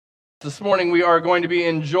This morning we are going to be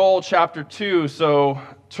in Joel chapter 2, so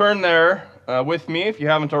turn there with me if you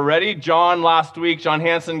haven't already. John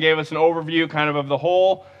Hansen gave us an overview kind of the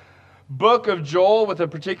whole book of Joel with a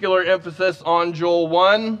particular emphasis on Joel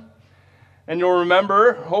 1. And you'll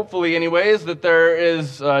remember, hopefully anyways, that there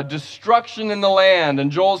is destruction in the land. And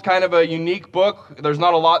Joel's kind of a unique book. There's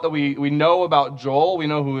not a lot that we know about Joel. We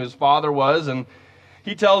know who his father was, and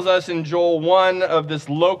he tells us in Joel 1 of this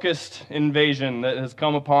locust invasion that has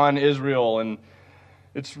come upon Israel, and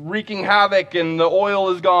it's wreaking havoc, and the oil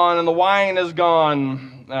is gone, and the wine is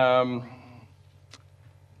gone,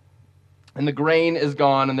 and the grain is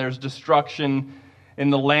gone, and there's destruction in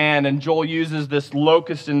the land. And Joel uses this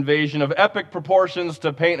locust invasion of epic proportions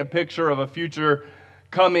to paint a picture of a future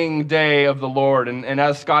coming day of the Lord. And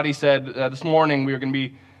as Scotty said this morning, we are going to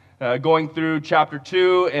be going through chapter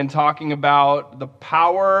 2 and talking about the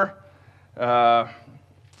power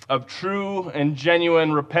of true and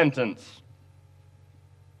genuine repentance.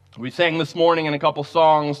 We sang this morning in a couple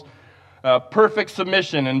songs, perfect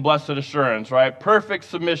submission and blessed assurance, right? Perfect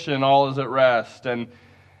submission, all is at rest.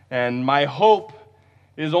 And my hope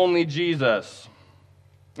is only Jesus.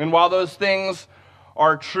 And while those things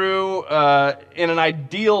are true in an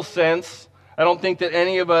ideal sense, I don't think that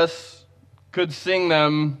any of us could sing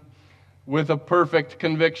them with a perfect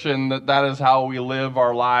conviction that that is how we live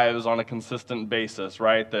our lives on a consistent basis,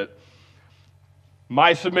 right? That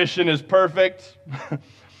my submission is perfect,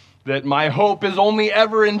 that my hope is only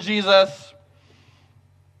ever in Jesus.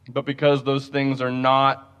 But because those things are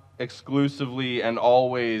not exclusively and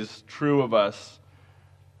always true of us,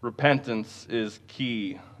 repentance is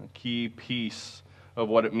key, a key piece of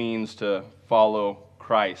what it means to follow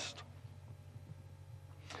Christ.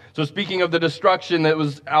 So speaking of the destruction that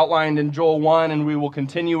was outlined in Joel 1, and we will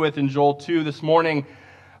continue with in Joel 2 this morning,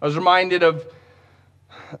 I was reminded of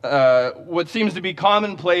what seems to be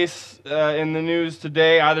commonplace in the news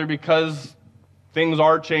today, either because things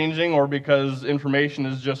are changing or because information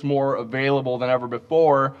is just more available than ever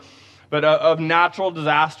before, but of natural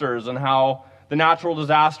disasters, and how the natural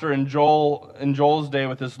disaster in Joel's day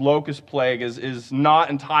with this locust plague is not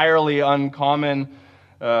entirely uncommon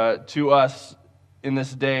to us in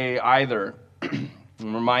this day either. I'm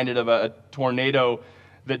reminded of a tornado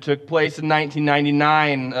that took place in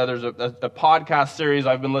 1999. There's a podcast series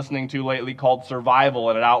I've been listening to lately called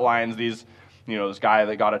Survival, and it outlines this guy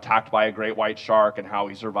that got attacked by a great white shark and how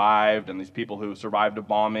he survived, and these people who survived a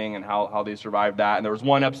bombing and how they survived that. And there was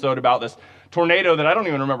one episode about this tornado that I don't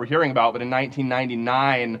even remember hearing about, but in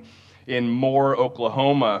 1999 in Moore,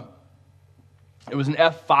 Oklahoma, it was an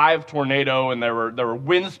F5 tornado, and there were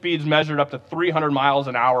wind speeds measured up to 300 miles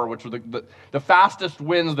an hour, which were the fastest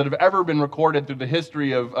winds that have ever been recorded through the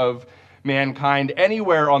history of mankind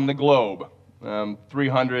anywhere on the globe.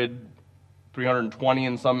 320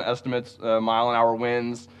 in some estimates, mile-an-hour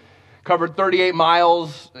winds. Covered 38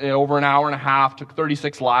 miles over an hour and a half, took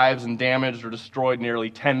 36 lives, and damaged or destroyed nearly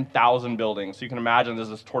 10,000 buildings. So you can imagine as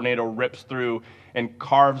this tornado rips through and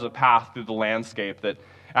carves a path through the landscape that,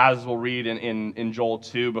 as we'll read in Joel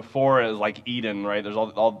 2, before it was like Eden, right? There's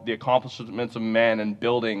all the accomplishments of men and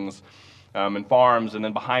buildings and farms, and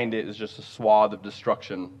then behind it is just a swath of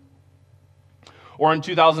destruction. Or in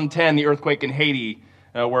 2010, the earthquake in Haiti,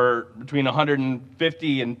 where between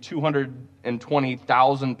 150 and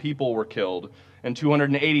 220,000 people were killed, and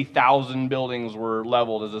 280,000 buildings were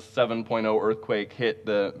leveled as a 7.0 earthquake hit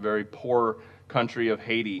the very poor country of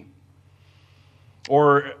Haiti.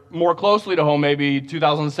 Or more closely to home, maybe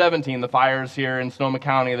 2017, the fires here in Sonoma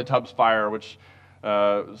County, the Tubbs Fire, which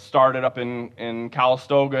started up in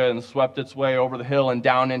Calistoga and swept its way over the hill and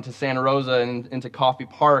down into Santa Rosa and into Coffey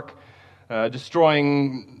Park,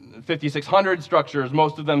 destroying 5,600 structures,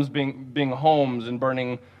 most of them being homes, and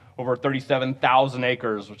burning over 37,000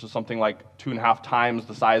 acres, which is something like 2.5 times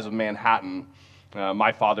the size of Manhattan.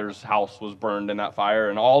 My father's house was burned in that fire,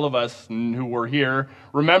 and all of us who were here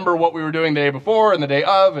remember what we were doing the day before and the day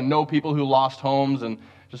of, and know people who lost homes, and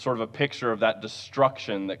just sort of a picture of that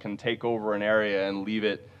destruction that can take over an area and leave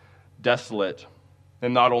it desolate,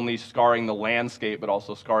 and not only scarring the landscape, but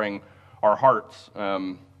also scarring our hearts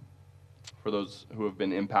for those who have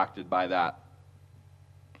been impacted by that.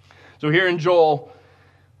 So here in Joel,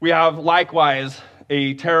 we have likewise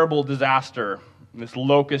a terrible disaster, this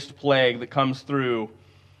locust plague that comes through.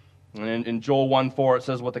 And in Joel 1:4 it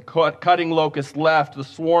says, "What the cutting locust left, the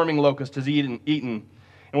swarming locust has eaten. And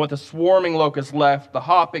what the swarming locust left, the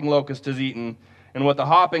hopping locust has eaten. And what the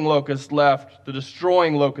hopping locust left, the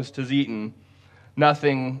destroying locust has eaten.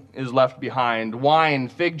 Nothing is left behind. Wine,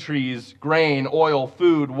 fig trees, grain, oil,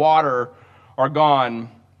 food, water are gone.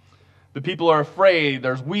 The people are afraid.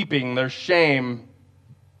 There's weeping. There's shame.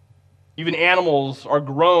 Even animals are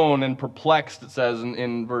groan and perplexed, it says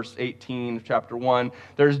in verse 18 of chapter 1.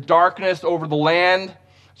 There's darkness over the land.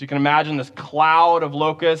 So you can imagine this cloud of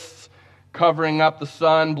locusts covering up the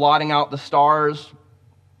sun, blotting out the stars.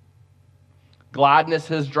 Gladness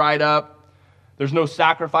has dried up. There's no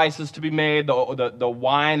sacrifices to be made. The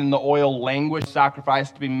wine and the oil languish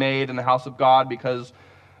sacrifice to be made in the house of God because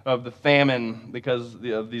of the famine, because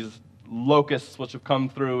of these locusts which have come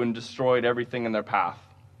through and destroyed everything in their path.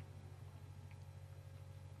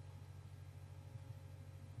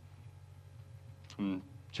 In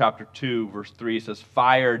chapter 2, verse 3 says,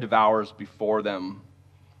 fire devours before them.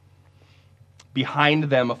 Behind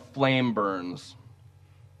them a flame burns.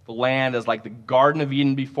 The land is like the Garden of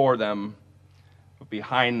Eden before them, but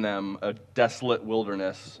behind them a desolate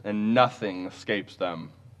wilderness, and nothing escapes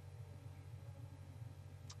them.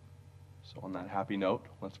 So on that happy note,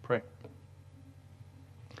 let's pray.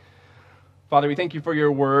 Father, we thank you for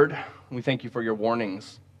your word, and we thank you for your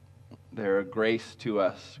warnings. They're a grace to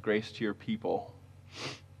us, grace to your people.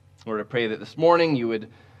 Lord, I pray that this morning you would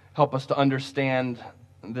help us to understand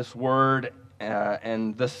this word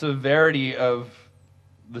and the severity of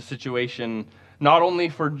the situation, not only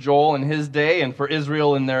for Joel in his day and for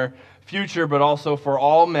Israel in their future, but also for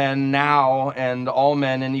all men now and all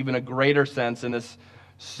men in even a greater sense in this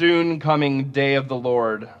soon coming day of the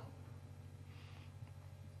Lord.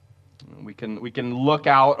 We can look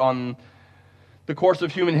out on the course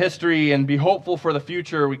of human history and be hopeful for the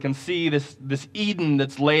future. We can see this Eden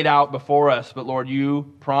that's laid out before us. But Lord,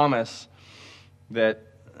 you promise that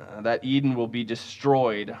that Eden will be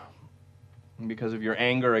destroyed because of your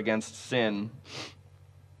anger against sin.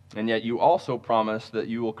 And yet you also promise that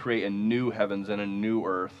you will create a new heavens and a new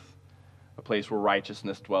earth, a place where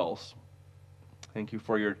righteousness dwells. Thank you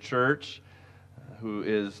for your church, who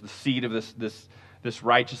is the seed of this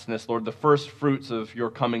righteousness, Lord, the first fruits of your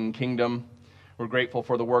coming kingdom. We're grateful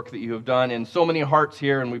for the work that you have done in so many hearts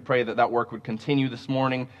here, and we pray that that work would continue this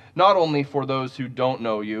morning, not only for those who don't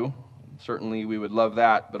know you, certainly we would love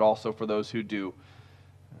that, but also for those who do.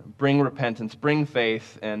 Bring repentance, bring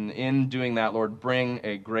faith, and in doing that, Lord, bring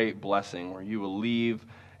a great blessing where you will leave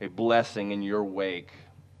a blessing in your wake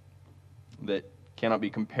that cannot be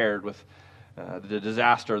compared with the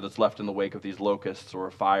disaster that's left in the wake of these locusts or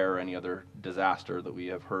a fire or any other disaster that we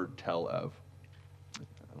have heard tell of.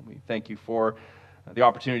 We thank you for the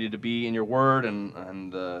opportunity to be in your word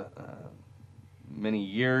and the many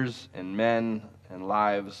years and men and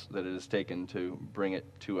lives that it has taken to bring it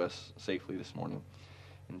to us safely this morning.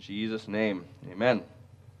 In Jesus' name, amen.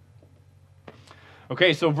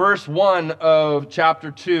 Okay, so verse 1 of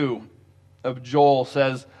chapter 2 of Joel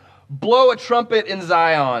says, blow a trumpet in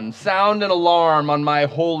Zion, sound an alarm on my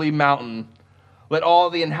holy mountain. Let all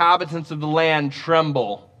the inhabitants of the land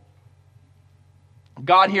tremble.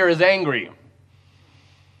 God here is angry.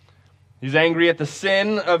 He's angry at the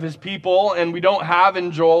sin of his people, and we don't have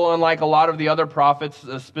in Joel, unlike a lot of the other prophets,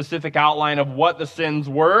 a specific outline of what the sins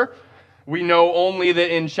were. We know only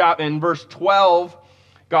that in verse 12,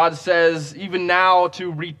 God says, even now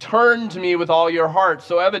to return to me with all your heart.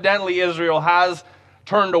 So evidently Israel has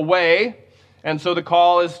turned away, and so the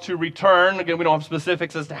call is to return. Again, we don't have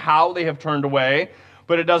specifics as to how they have turned away,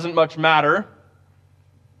 but it doesn't much matter.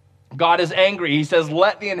 God is angry. He says,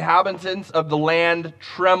 let the inhabitants of the land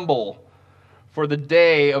tremble, for the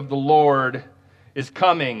day of the Lord is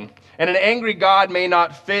coming. And an angry God may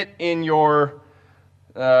not fit in your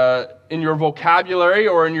vocabulary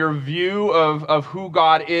or in your view of who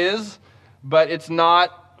God is, but it's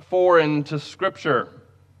not foreign to Scripture.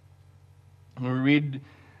 We read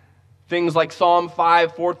things like Psalm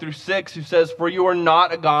 5, 4 through 6, who says, for you are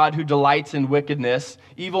not a God who delights in wickedness.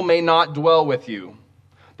 Evil may not dwell with you.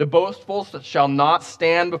 The boastful shall not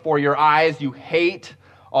stand before your eyes. You hate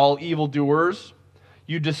all evildoers.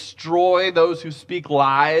 You destroy those who speak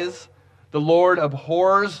lies. The Lord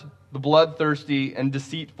abhors the bloodthirsty and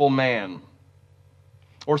deceitful man.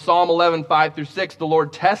 Or Psalm 11, 5 through 6, the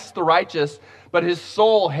Lord tests the righteous, but his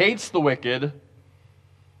soul hates the wicked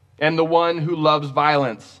and the one who loves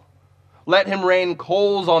violence. Let him rain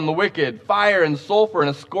coals on the wicked. Fire and sulfur and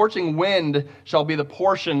a scorching wind shall be the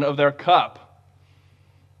portion of their cup.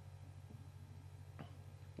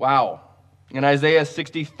 Wow. In Isaiah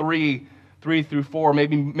 63, 3 through 4,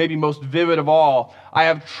 maybe most vivid of all, I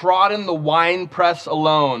have trodden the winepress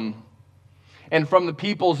alone, and from the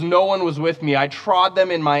peoples no one was with me. I trod them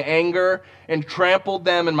in my anger and trampled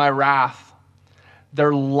them in my wrath.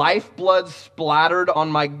 Their lifeblood splattered on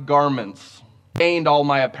my garments, stained all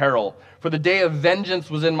my apparel. For the day of vengeance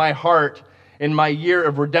was in my heart, and my year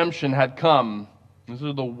of redemption had come. These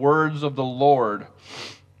are the words of the Lord.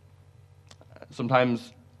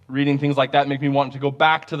 Sometimes reading things like that make me want to go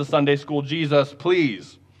back to the Sunday school Jesus,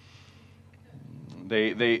 please.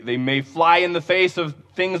 They may fly in the face of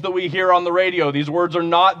things that we hear on the radio. These words are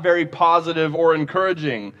not very positive or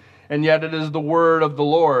encouraging, and yet it is the word of the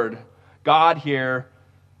Lord. God here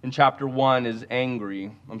in chapter 1 is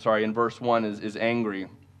angry. In verse 1 is angry.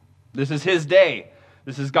 This is his day.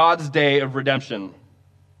 This is God's day of redemption.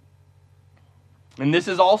 And this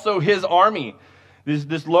is also his army.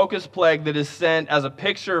 This locust plague that is sent as a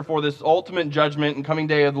picture for this ultimate judgment and coming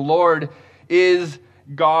day of the Lord is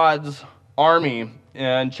God's army.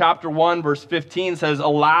 And chapter 1, verse 15 says,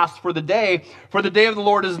 "Alas for the day of the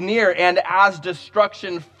Lord is near, and as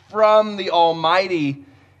destruction from the Almighty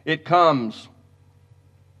it comes."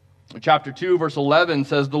 Chapter 2, verse 11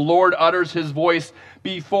 says, "The Lord utters his voice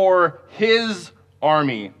before his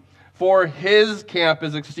army, for his camp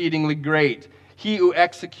is exceedingly great. He who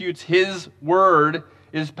executes his word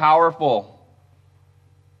is powerful."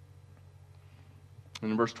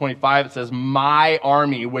 And in verse 25 it says, "My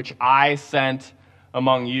army which I sent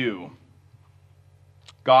among you."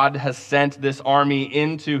 God has sent this army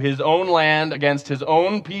into his own land against his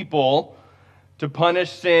own people to punish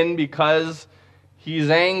sin because he's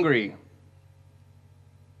angry.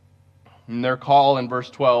 And their call in verse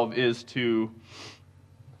 12 is to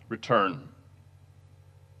return.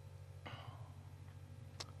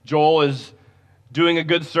 Joel is doing a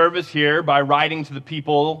good service here by writing to the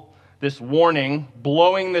people this warning,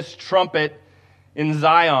 blowing this trumpet in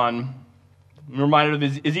Zion. I'm reminded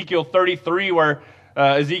of Ezekiel 33, where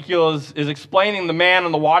Ezekiel is explaining the man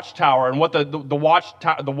on the watchtower and what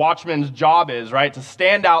the watchman's job is, right? To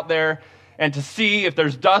stand out there and to see if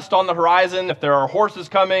there's dust on the horizon, if there are horses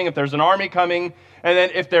coming, if there's an army coming. And then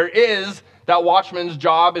if there is, that watchman's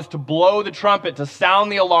job is to blow the trumpet, to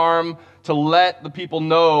sound the alarm, to let the people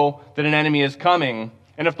know that an enemy is coming.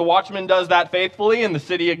 And if the watchman does that faithfully and the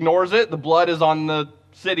city ignores it, the blood is on the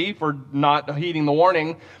city for not heeding the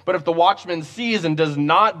warning. But if the watchman sees and does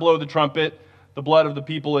not blow the trumpet, the blood of the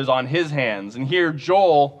people is on his hands. And here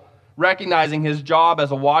Joel, recognizing his job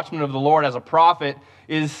as a watchman of the Lord, as a prophet,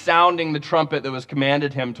 is sounding the trumpet that was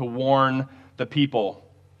commanded him to warn the people.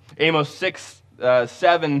 Amos 3,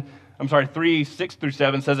 6 through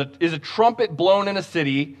 7 says, "Is a trumpet blown in a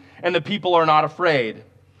city, and the people are not afraid?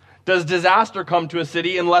 Does disaster come to a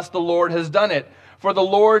city unless the Lord has done it? For the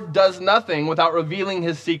Lord does nothing without revealing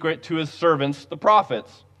his secret to his servants, the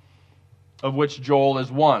prophets," of which Joel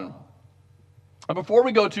is one. Before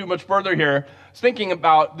we go too much further here, I was thinking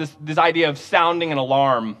about this idea of sounding an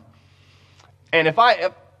alarm. And if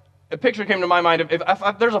a picture came to my mind,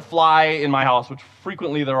 if there's a fly in my house, which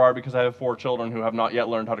frequently there are because I have 4 children who have not yet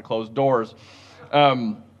learned how to close doors,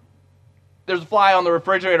 there's a fly on the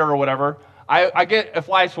refrigerator or whatever, I get a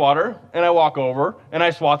fly swatter, and I walk over, and I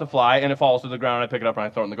swat the fly, and it falls to the ground, and I pick it up, and I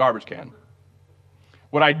throw it in the garbage can.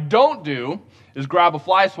 What I don't do is grab a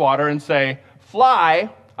fly swatter and say, "Fly,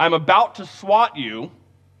 I'm about to swat you.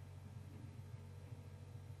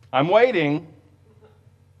 I'm waiting."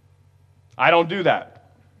 I don't do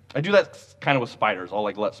that. I do that kind of with spiders. I'll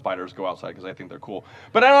let spiders go outside because I think they're cool.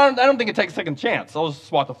 But I don't think it takes a second chance. I'll just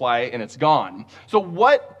swat the fly, and it's gone. So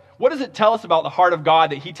what does it tell us about the heart of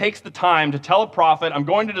God that he takes the time to tell a prophet, "I'm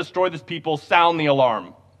going to destroy this people, sound the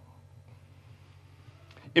alarm"?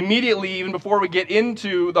 Immediately, even before we get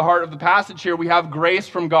into the heart of the passage here, we have grace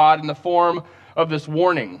from God in the form of this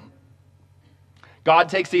warning. God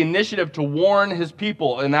takes the initiative to warn his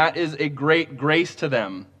people, and that is a great grace to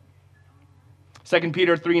them. 2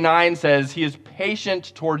 Peter 3:9 says, "He is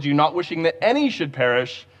patient towards you, not wishing that any should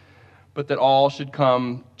perish, but that all should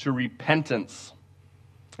come to repentance."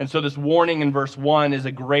 And so this warning in verse 1 is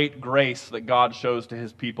a great grace that God shows to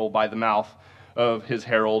his people by the mouth of his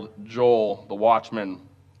herald Joel, the watchman.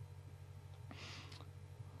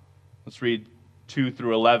 Let's read 2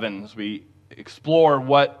 through 11 as we explore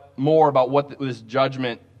more about what this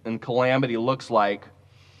judgment and calamity looks like.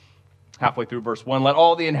 Halfway through verse 1, "Let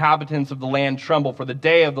all the inhabitants of the land tremble, for the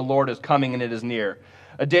day of the Lord is coming, and it is near.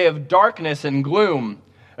 A day of darkness and gloom,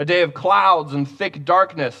 a day of clouds and thick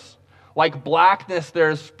darkness. Like blackness there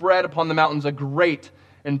is spread upon the mountains a great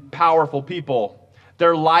and powerful people.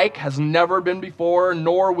 Their like has never been before,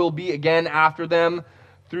 nor will be again after them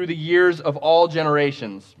through the years of all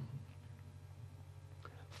generations.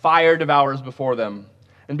 Fire devours before them,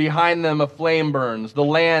 and behind them a flame burns. The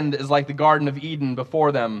land is like the Garden of Eden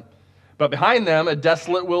before them, but behind them a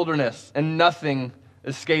desolate wilderness, and nothing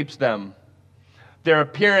escapes them. Their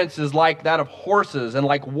appearance is like that of horses, and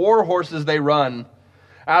like war horses they run.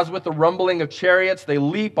 As with the rumbling of chariots, they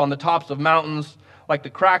leap on the tops of mountains, like the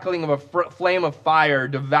crackling of a flame of fire,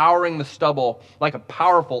 devouring the stubble, like a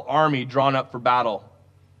powerful army drawn up for battle.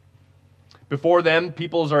 Before them,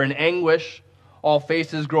 peoples are in anguish. All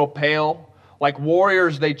faces grow pale. Like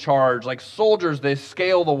warriors they charge. Like soldiers they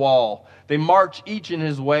scale the wall. They march each in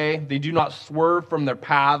his way. They do not swerve from their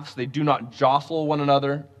paths. They do not jostle one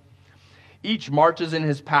another. Each marches in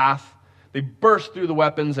his path. They burst through the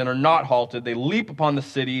weapons and are not halted. They leap upon the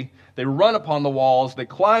city. They run upon the walls. They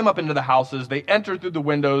climb up into the houses. They enter through the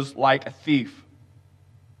windows like a thief.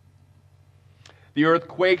 The earth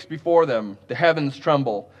quakes before them. The heavens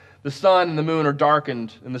tremble. The sun and the moon are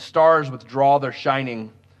darkened, and the stars withdraw their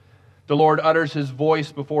shining. The Lord utters his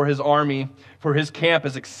voice before his army, for his camp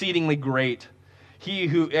is exceedingly great. He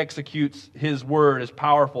who executes his word is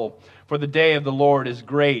powerful, for the day of the Lord is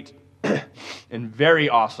great and very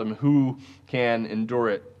awesome. Who can endure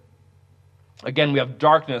it? Again, we have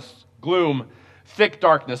darkness, gloom, thick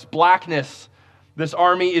darkness, blackness. This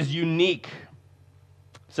army is unique.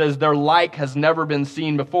 It says their like has never been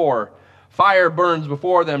seen before. Fire burns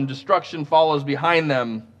before them, destruction follows behind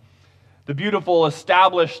them. The beautiful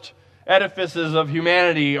established edifices of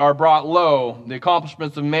humanity are brought low. The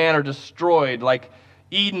accomplishments of man are destroyed. Like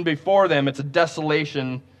Eden before them, it's a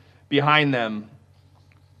desolation behind them.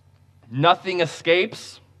 Nothing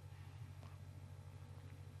escapes.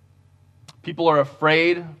 People are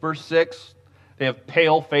afraid, verse 6. They have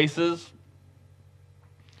pale faces.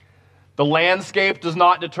 The landscape does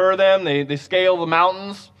not deter them. They scale the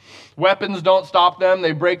mountains. Weapons don't stop them.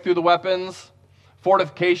 They break through the weapons.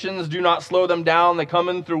 Fortifications do not slow them down. They come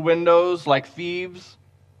in through windows like thieves.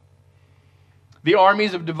 The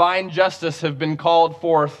armies of divine justice have been called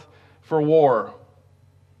forth for war.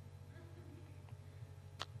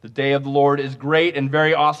 The day of the Lord is great and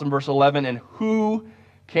very awesome, verse 11, and who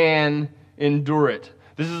can endure it?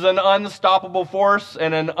 This is an unstoppable force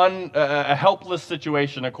and a helpless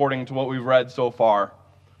situation according to what we've read so far.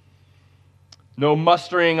 No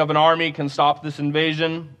mustering of an army can stop this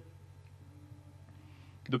invasion.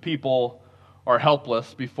 The people are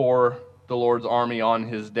helpless before the Lord's army on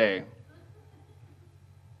his day.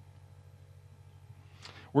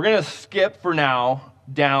 We're going to skip for now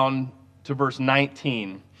down to verse 19.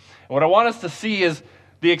 And what I want us to see is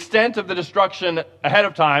the extent of the destruction ahead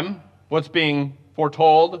of time, what's being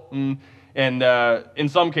foretold, and in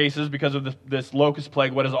some cases, because of this locust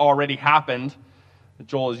plague, what has already happened.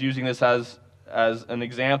 Joel is using this as an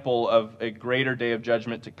example of a greater day of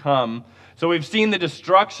judgment to come. So we've seen the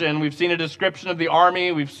destruction, we've seen a description of the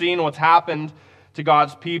army, we've seen what's happened to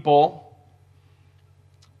God's people.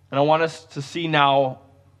 And I want us to see now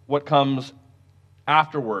what comes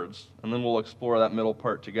afterwards, and then we'll explore that middle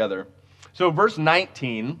part together. So verse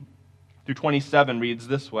 19 through 27 reads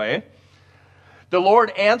this way. The Lord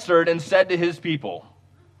answered and said to his people,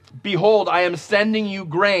 Behold, I am sending you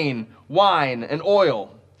grain, wine, and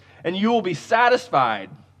oil, and you will be satisfied,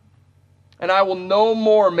 and I will no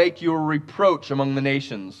more make you a reproach among the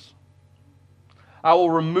nations. I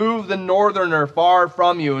will remove the northerner far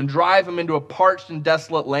from you and drive him into a parched and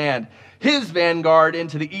desolate land, his vanguard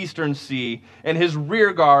into the eastern sea, and his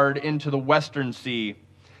rear guard into the western sea.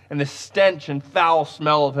 And the stench and foul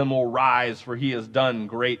smell of him will rise, for he has done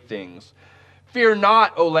great things. Fear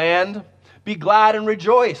not, O land, be glad and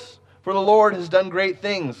rejoice, for the Lord has done great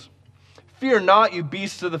things. Fear not, you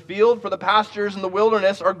beasts of the field, for the pastures in the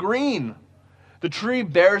wilderness are green. The tree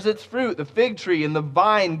bears its fruit, the fig tree and the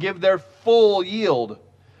vine give their full yield.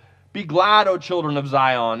 Be glad, O children of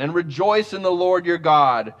Zion, and rejoice in the Lord your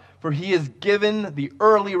God, for he has given the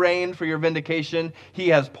early rain for your vindication. He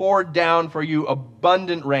has poured down for you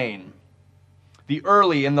abundant rain, the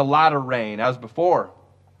early and the latter rain, as before.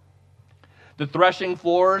 The threshing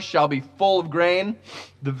floors shall be full of grain.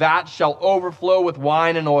 The vats shall overflow with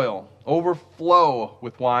wine and oil. Overflow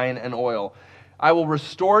with wine and oil. I will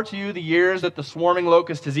restore to you the years that the swarming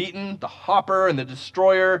locust has eaten, the hopper and the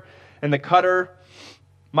destroyer and the cutter,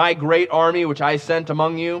 my great army which I sent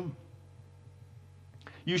among you.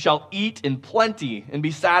 You shall eat in plenty and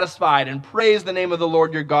be satisfied, and praise the name of the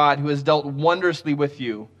Lord your God, who has dealt wondrously with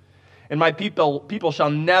you. And my people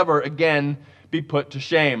shall never again be put to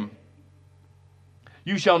shame.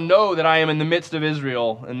 You shall know that I am in the midst of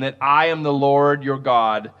Israel, and that I am the Lord your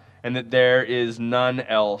God, and that there is none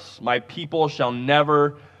else. My people shall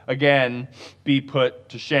never again be put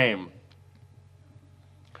to shame.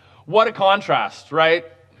 What a contrast, right?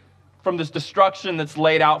 From this destruction that's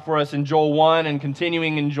laid out for us in Joel 1 and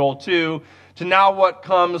continuing in Joel 2, to now what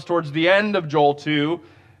comes towards the end of Joel 2,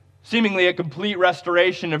 seemingly a complete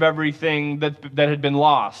restoration of everything that had been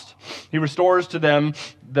lost. He restores to them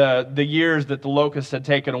the years that the locusts had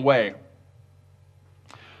taken away.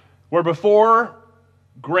 Where before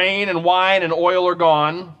grain and wine and oil are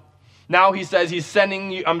gone, Now he says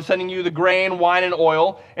I'm sending you the grain, wine, and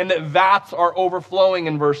oil, and that vats are overflowing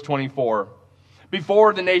in verse 24.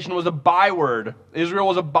 Before, the nation was a byword. Israel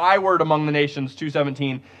was a byword among the nations,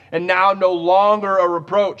 2:17, and now no longer a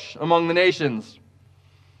reproach among the nations.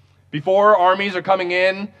 Before, armies are coming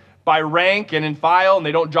in by rank and in file, and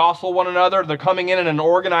they don't jostle one another. They're coming in an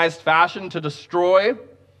organized fashion to destroy.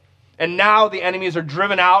 And now the enemies are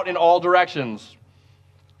driven out in all directions.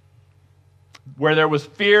 Where there was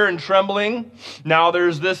fear and trembling, now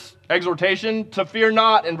there's this exhortation to fear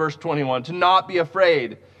not in verse 21, to not be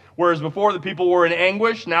afraid. Whereas before the people were in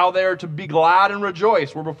anguish, now they are to be glad and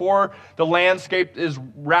rejoice. Where before the landscape is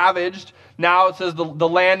ravaged, now it says the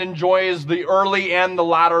land enjoys the early and the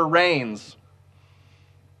latter rains.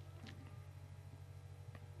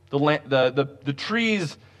 The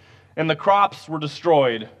trees and the crops were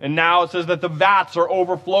destroyed, and now it says that the vats are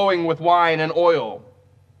overflowing with wine and oil.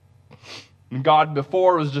 And God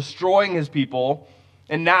before was destroying his people,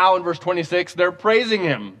 and now in verse 26, they're praising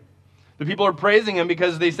him. The people are praising him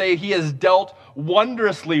because they say he has dealt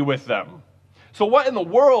wondrously with them. So what in the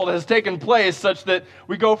world has taken place such that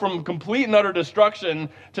we go from complete and utter destruction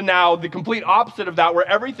to now the complete opposite of that, where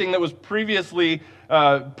everything that was previously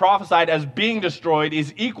prophesied as being destroyed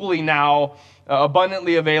is equally now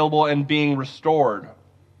abundantly available and being restored?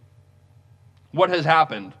 What has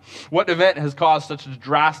happened? What event has caused such a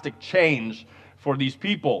drastic change for these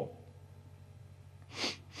people?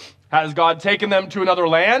 Has God taken them to another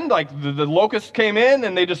land? Like the locusts came in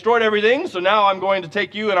and they destroyed everything, so now I'm going to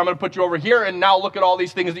take you and I'm going to put you over here, and now look at all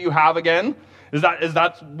these things that you have again? Is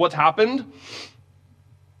that what's happened?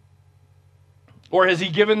 Or has he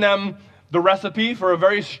given them the recipe for a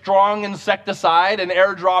very strong insecticide and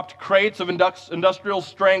airdropped crates of industrial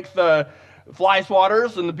strength fly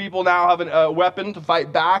swatters, and the people now have a weapon to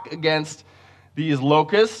fight back against these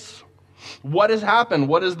locusts? What has happened?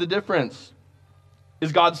 What is the difference?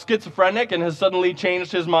 Is God schizophrenic and has suddenly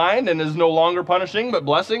changed his mind and is no longer punishing but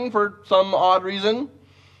blessing for some odd reason?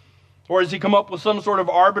 Or has he come up with some sort of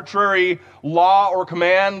arbitrary law or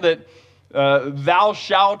command that thou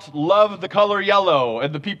shalt love the color yellow,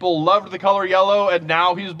 and the people loved the color yellow and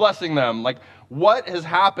now he's blessing them? Like, what has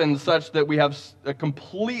happened such that we have a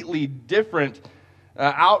completely different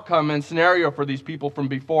outcome and scenario for these people from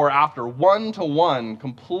before, after, 1-to-1,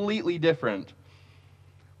 completely different?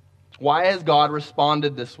 Why has God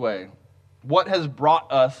responded this way? What has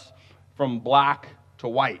brought us from black to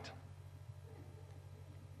white?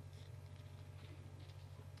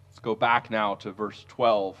 Let's go back now to verse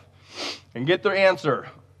 12 and get their answer.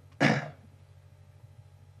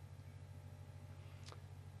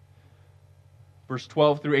 Verse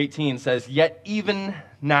 12 through 18 says, "Yet even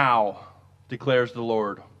now, declares the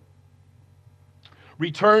Lord,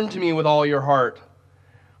 return to me with all your heart,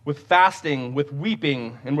 with fasting, with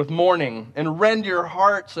weeping, and with mourning, and rend your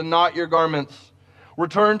hearts and not your garments.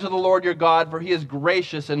 Return to the Lord your God, for he is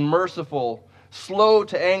gracious and merciful, slow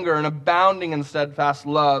to anger and abounding in steadfast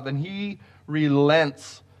love, and he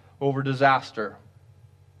relents over disaster.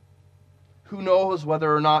 Who knows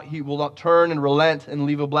whether or not he will not turn and relent and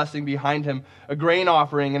leave a blessing behind him, a grain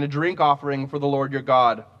offering and a drink offering for the Lord your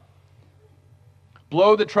God.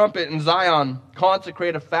 Blow the trumpet in Zion,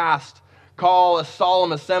 consecrate a fast, call a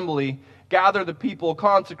solemn assembly, gather the people,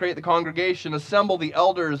 consecrate the congregation, assemble the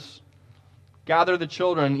elders, gather the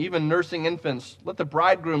children, even nursing infants. Let the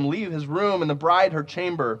bridegroom leave his room and the bride her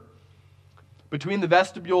chamber. Between the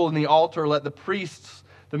vestibule and the altar, let the priests,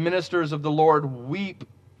 the ministers of the Lord, weep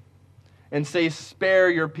and say, spare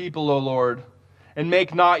your people, O Lord, and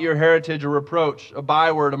make not your heritage a reproach, a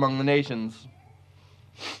byword among the nations.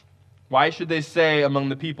 Why should they say among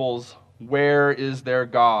the peoples, where is their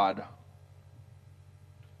God?"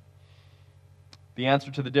 The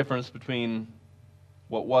answer to the difference between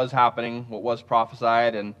what was happening, what was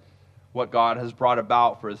prophesied, and what God has brought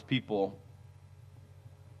about for his people,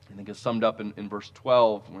 I think is summed up in verse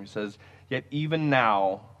 12, where he says, "Yet even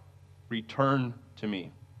now, return to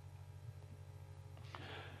me."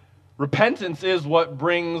 Repentance is what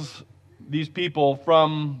brings these people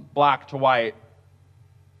from black to white.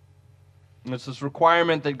 And it's this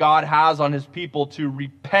requirement that God has on his people to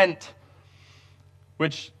repent,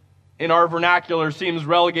 which in our vernacular seems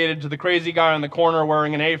relegated to the crazy guy in the corner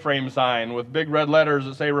wearing an A-frame sign with big red letters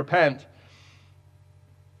that say repent.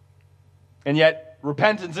 And yet,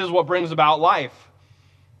 repentance is what brings about life,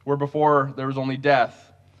 where before there was only death.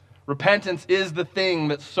 Repentance is the thing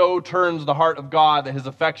that so turns the heart of God that his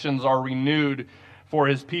affections are renewed for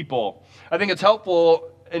his people. I think it's helpful,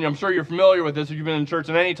 and I'm sure you're familiar with this if you've been in church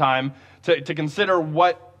at any time, to consider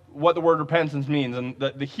what the word repentance means. And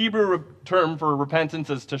the Hebrew term for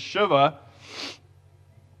repentance is teshuvah.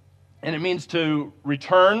 And it means to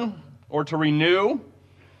return or to renew.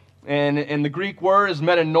 And the Greek word is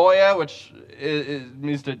metanoia, which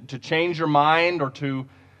means to change your mind or to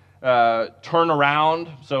turn around.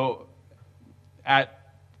 So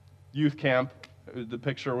at youth camp, the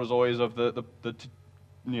picture was always of the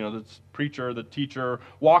preacher, the teacher,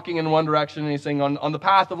 walking in one direction, and he's saying on the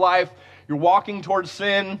path of life, you're walking towards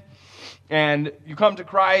sin, and you come to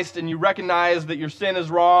Christ, and you recognize that your sin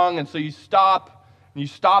is wrong, and so you stop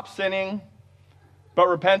sinning. But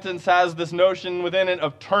repentance has this notion within it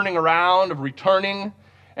of turning around, of returning,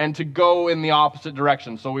 and to go in the opposite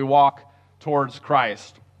direction. So we walk towards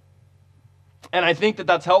Christ. And I think that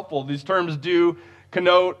that's helpful. These terms do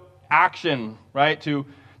connote action, right? To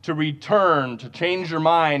return, to change your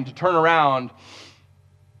mind, to turn around.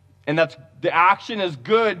 And that's the action is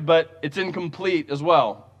good, but it's incomplete as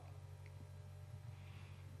well.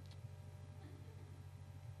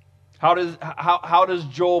 How does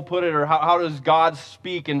Joel put it, or how does God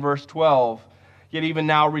speak in verse 12? Yet even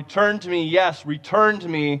now, return to me, yes, return to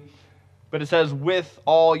me, but it says, with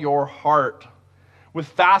all your heart, with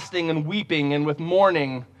fasting and weeping and with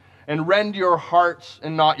mourning, and rend your hearts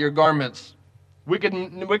and not your garments.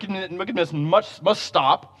 Wickedness must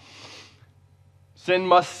stop. Sin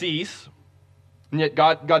must cease. And yet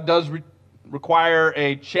God does require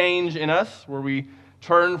a change in us, where we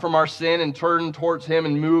turn from our sin and turn towards Him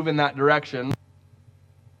and move in that direction.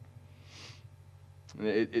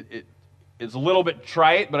 It's a little bit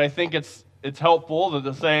trite, but I think it's helpful,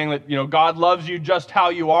 the saying that, God loves you just how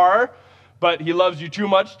you are, but He loves you too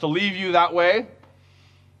much to leave you that way.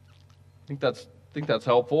 I think that's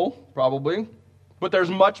helpful, probably. But there's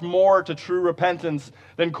much more to true repentance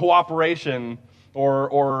than cooperation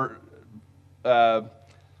or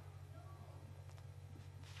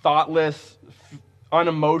thoughtless,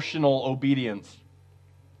 unemotional obedience.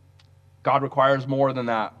 God requires more than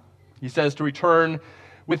that. He says to return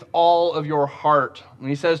with all of your heart. And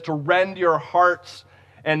He says to rend your hearts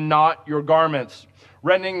and not your garments.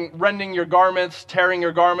 Rending your garments, tearing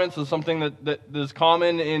your garments is something that is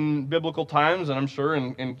common in biblical times, and I'm sure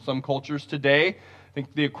in some cultures today. I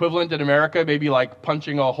think the equivalent in America may be like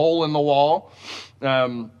punching a hole in the wall.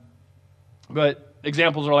 But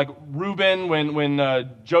examples are like Reuben, when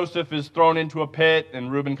Joseph is thrown into a pit,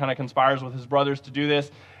 and Reuben kind of conspires with his brothers to do this,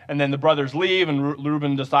 and then the brothers leave, and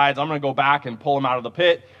Reuben decides, I'm going to go back and pull him out of the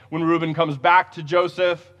pit. When Reuben comes back to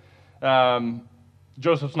Joseph,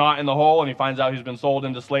 Joseph's not in the hole, and he finds out he's been sold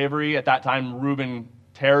into slavery. At that time, Reuben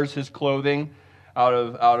tears his clothing out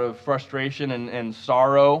of frustration and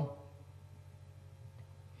sorrow.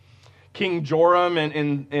 King Joram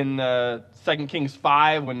in 2 Kings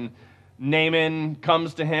 5, when Naaman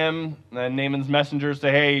comes to him, and Naaman's messengers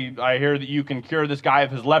say, hey, I hear that you can cure this guy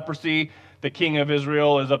of his leprosy. The king of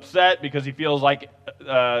Israel is upset because he feels like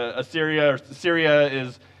Syria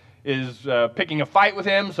is picking a fight with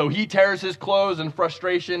him, so he tears his clothes in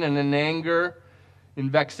frustration and in anger, in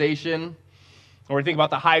vexation. Or we think about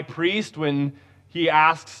the high priest when he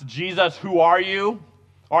asks Jesus, who are you?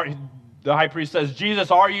 The high priest says, Jesus,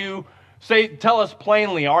 tell us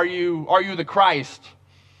plainly, are you the Christ?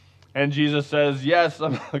 And Jesus says, yes,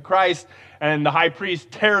 I'm the Christ. And the high priest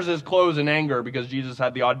tears his clothes in anger because Jesus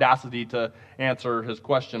had the audacity to answer his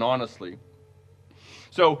question honestly.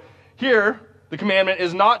 So here, the commandment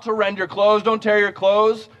is not to rend your clothes. Don't tear your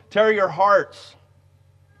clothes. Tear your hearts.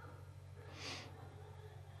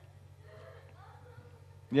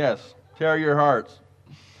 Yes, tear your hearts.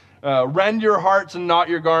 Rend your hearts and not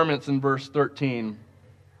your garments in verse 13.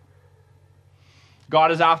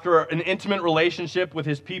 God is after an intimate relationship with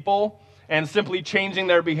His people, and simply changing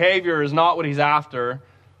their behavior is not what He's after.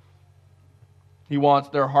 He wants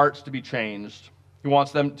their hearts to be changed. He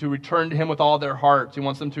wants them to return to Him with all their hearts. He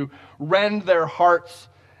wants them to rend their hearts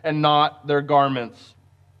and not their garments.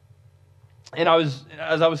 And as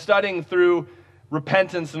I was studying through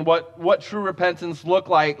repentance and what true repentance looks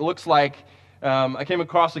like, I came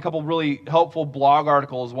across a couple really helpful blog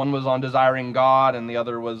articles. One was on Desiring God, and the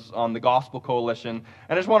other was on the Gospel Coalition. And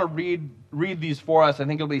I just want to read these for us. I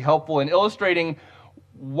think it'll be helpful in illustrating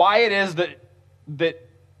why it is that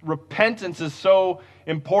repentance is so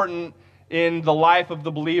important in the life of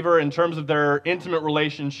the believer in terms of their intimate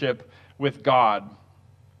relationship with God.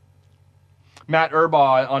 Matt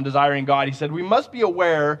Erbaugh on Desiring God, he said, we must be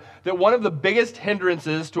aware that one of the biggest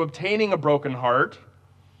hindrances to obtaining a broken heart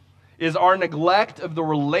is our neglect of the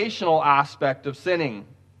relational aspect of sinning.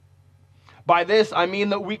 By this, I mean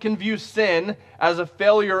that we can view sin as a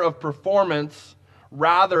failure of performance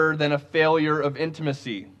rather than a failure of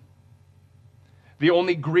intimacy. The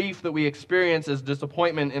only grief that we experience is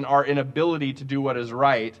disappointment in our inability to do what is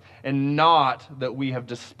right, and not that we have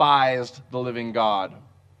despised the living God.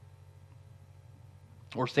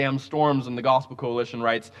 Or Sam Storms in the Gospel Coalition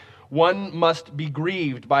writes, "One must be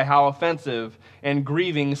grieved by how offensive and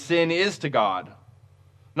grieving sin is to God.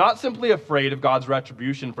 Not simply afraid of God's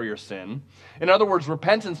retribution for your sin. In other words,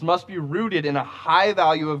 repentance must be rooted in a high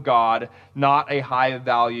value of God, not a high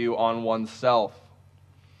value on oneself.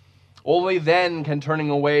 Only then can turning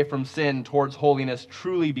away from sin towards holiness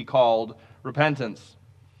truly be called repentance.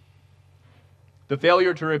 The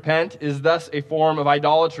failure to repent is thus a form of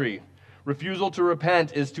idolatry. Refusal to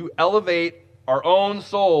repent is to elevate our own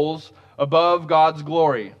souls above God's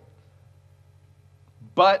glory.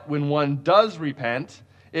 But when one does repent,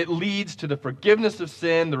 it leads to the forgiveness of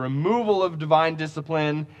sin, the removal of divine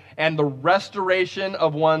discipline, and the restoration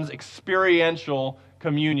of one's experiential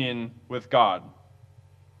communion with God.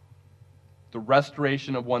 The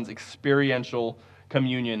restoration of one's experiential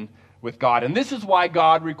communion with God. And this is why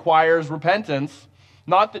God requires repentance,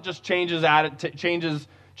 not that just changes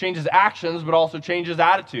actions, but also changes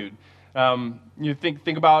attitude. You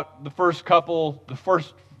think about the first couple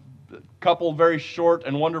very short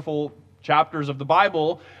and wonderful chapters of the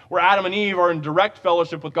Bible where Adam and Eve are in direct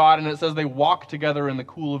fellowship with God, and it says they walk together in the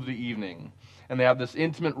cool of the evening. And they have this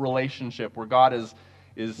intimate relationship where God is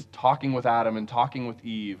talking with Adam and talking with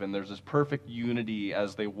Eve, and there's this perfect unity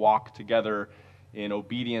as they walk together in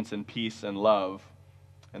obedience and peace and love.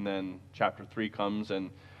 And then chapter 3 comes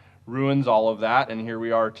and ruins all of that, and here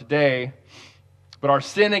we are today. But our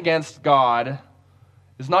sin against God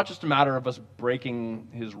is not just a matter of us breaking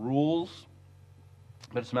his rules,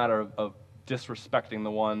 but it's a matter of disrespecting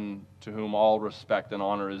the one to whom all respect and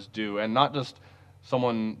honor is due. And not just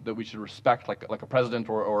someone that we should respect like a president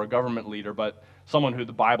or a government leader, but someone who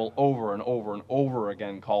the Bible over and over and over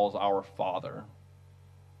again calls our Father.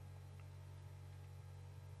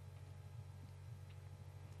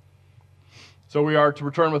 So we are to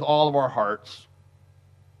return with all of our hearts.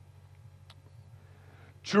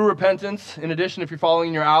 True repentance, in addition, if you're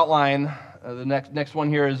following your outline, the next one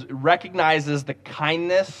here is recognizes the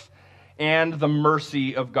kindness and the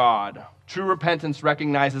mercy of God. True repentance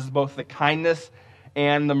recognizes both the kindness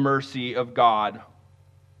and the mercy of God.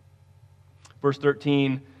 Verse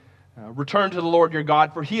 13, return to the Lord your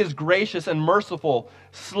God, for he is gracious and merciful,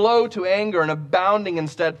 slow to anger and abounding in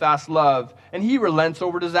steadfast love, and he relents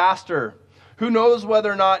over disaster. Who knows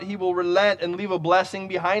whether or not he will relent and leave a blessing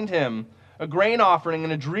behind him, a grain offering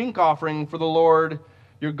and a drink offering for the Lord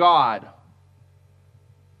your God.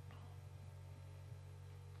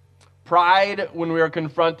 Pride, when we are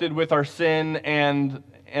confronted with our sin and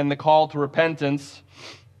the call to repentance,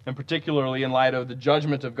 and particularly in light of the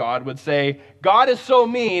judgment of God, would say, God is so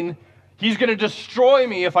mean, he's going to destroy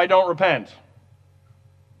me if I don't repent.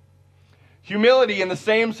 Humility in the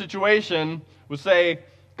same situation would say,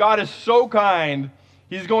 God is so kind,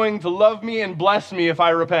 he's going to love me and bless me if I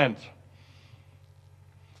repent.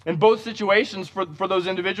 In both situations, for those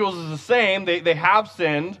individuals is the same. They have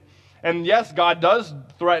sinned. And yes, God does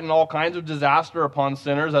threaten all kinds of disaster upon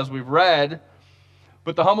sinners, as we've read.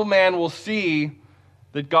 But the humble man will see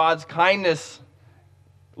that God's kindness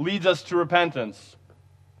leads us to repentance.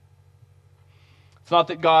 It's not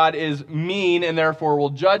that God is mean and therefore will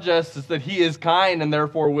judge us. It's that he is kind and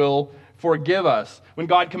therefore will forgive us. When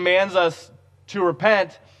God commands us to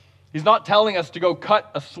repent, he's not telling us to go cut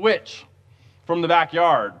a switch from the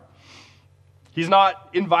backyard. He's not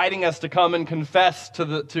inviting us to come and confess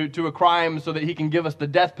to a crime so that he can give us the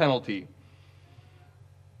death penalty.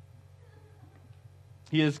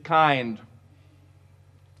 He is kind.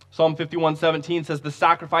 Psalm 51:17 says, the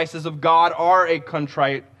sacrifices of God are a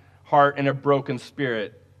contrite heart and a broken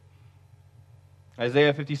spirit.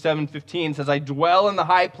 Isaiah 57:15 says, I dwell in the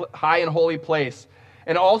high and holy place,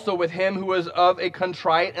 and also with him who is of a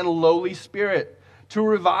contrite and lowly spirit, to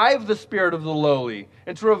revive the spirit of the lowly,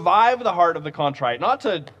 and to revive the heart of the contrite, not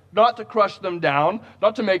to crush them down,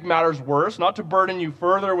 not to make matters worse, not to burden you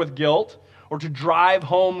further with guilt, or to drive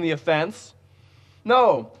home the offense.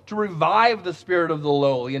 No, to revive the spirit of the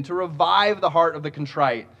lowly, and to revive the heart of the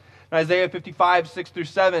contrite. In Isaiah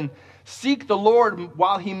 55:6-7, seek the Lord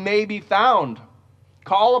while he may be found.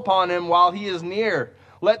 Call upon him while he is near.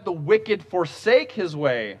 Let the wicked forsake his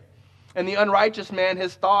way, and the unrighteous man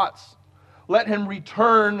his thoughts. Let him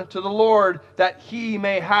return to the Lord, that he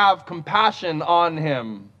may have compassion on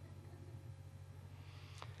him.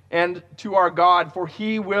 And to our God, for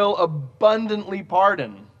he will abundantly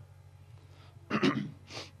pardon.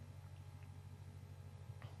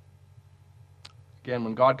 Again,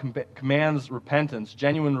 when God commands repentance,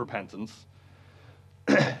 genuine repentance,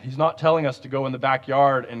 He's not telling us to go in the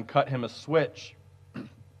backyard and cut him a switch.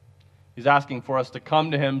 He's asking for us to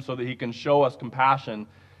come to him so that he can show us compassion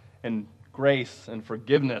and grace and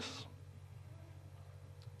forgiveness.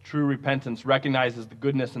 True repentance recognizes the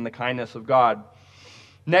goodness and the kindness of God.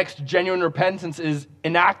 Next, genuine repentance is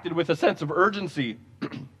enacted with a sense of urgency.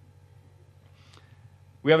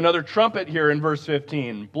 We have another trumpet here in verse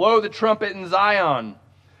 15. Blow the trumpet in Zion.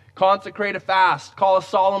 Consecrate a fast. Call a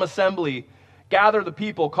solemn assembly. Gather the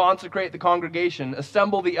people. Consecrate the congregation.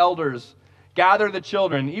 Assemble the elders. Gather the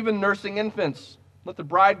children, even nursing infants. Let the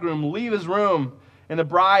bridegroom leave his room and the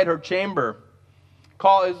bride her chamber.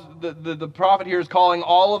 The prophet here is calling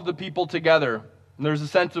all of the people together. And there's a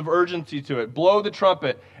sense of urgency to it. Blow the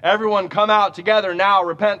trumpet. Everyone come out together now.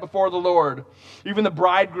 Repent before the Lord. Even the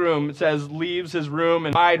bridegroom, it says, leaves his room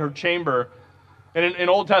and bride her chamber. And in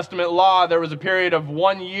Old Testament law, there was a period of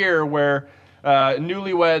 1 year where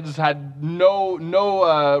newlyweds had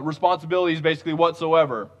no responsibilities basically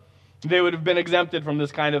whatsoever. They would have been exempted from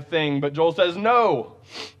this kind of thing. But Joel says no.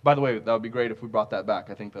 By the way, that would be great if we brought that back.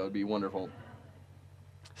 I think that would be wonderful.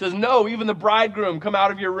 Says, no, even the bridegroom, come out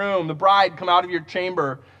of your room. The bride, come out of your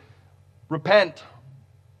chamber. Repent.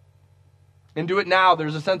 And do it now.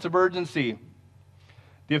 There's a sense of urgency.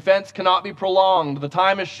 The offense cannot be prolonged. The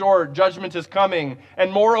time is short. Judgment is coming.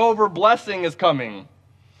 And moreover, blessing is coming.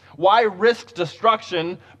 Why risk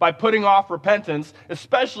destruction by putting off repentance,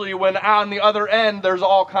 especially when on the other end there's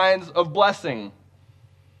all kinds of blessing?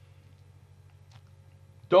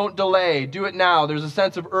 Don't delay. Do it now. There's a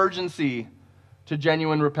sense of urgency to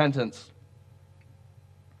genuine repentance.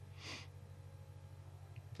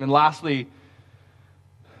 And lastly,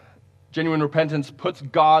 genuine repentance puts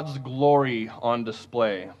God's glory on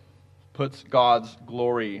display. Puts God's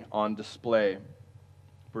glory on display.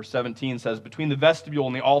 Verse 17 says, between the vestibule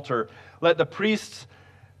and the altar, let the priests,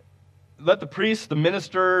 the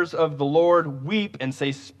ministers of the Lord, weep and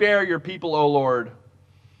say, spare your people, O Lord,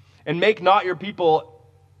 and make not your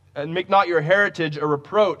heritage a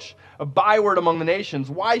reproach, a byword among the nations.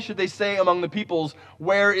 Why should they say among the peoples,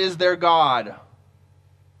 where is their God?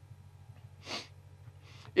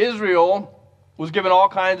 Israel was given all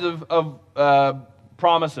kinds of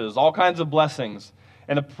promises, all kinds of blessings.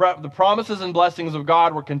 And the promises and blessings of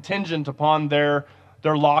God were contingent upon their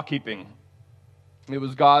law-keeping. It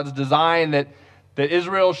was God's design that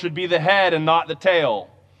Israel should be the head and not the tail.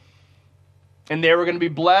 And they were going to be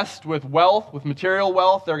blessed with wealth, with material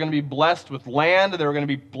wealth. They were going to be blessed with land. They were going to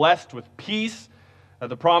be blessed with peace.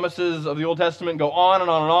 The promises of the Old Testament go on and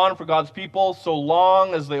on and on for God's people so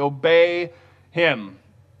long as they obey Him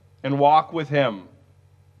and walk with Him.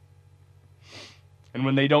 And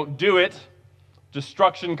when they don't do it,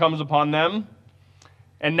 destruction comes upon them.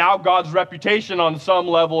 And now God's reputation on some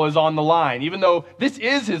level is on the line, even though this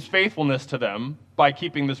is His faithfulness to them by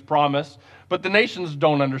keeping this promise. But the nations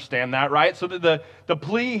don't understand that, right? So the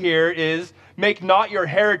plea here is, make not your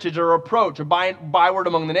heritage a reproach, a byword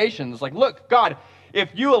among the nations. Like, look, God, if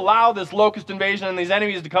you allow this locust invasion and these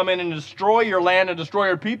enemies to come in and destroy your land and destroy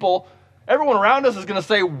your people, everyone around us is going to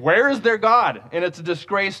say, where is their God? And it's a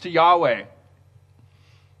disgrace to Yahweh.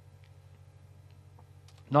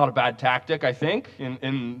 Not a bad tactic, I think,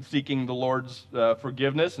 in seeking the Lord's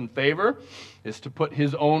forgiveness and favor, is to put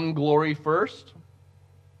His own glory first.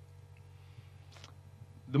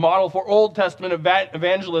 The model for Old Testament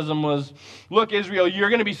evangelism was, look, Israel, you're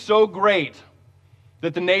going to be so great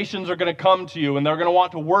that the nations are going to come to you and they're going to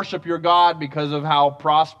want to worship your God because of how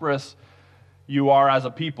prosperous you are as a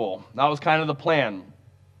people. That was kind of the plan.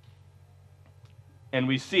 And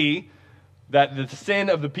we see that the sin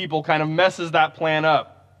of the people kind of messes that plan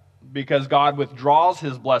up because God withdraws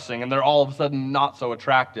His blessing and they're all of a sudden not so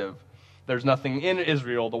attractive. There's nothing in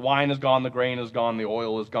Israel. The wine is gone, the grain is gone, the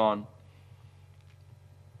oil is gone.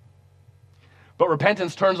 But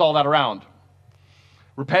repentance turns all that around.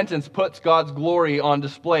 Repentance puts God's glory on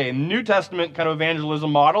display. And the New Testament kind of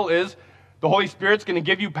evangelism model is the Holy Spirit's going to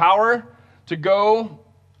give you power to go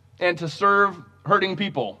and to serve hurting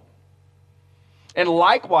people. And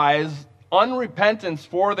likewise, unrepentance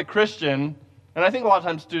for the Christian, and I think a lot of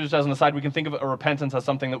times, just as an aside, we can think of a repentance as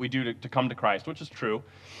something that we do to come to Christ, which is true.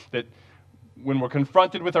 That when we're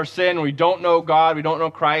confronted with our sin, we don't know God, we don't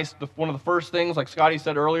know Christ, one of the first things, like Scotty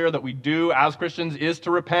said earlier, that we do as Christians is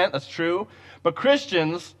to repent. That's true. But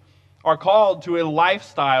Christians are called to a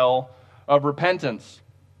lifestyle of repentance.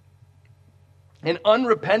 And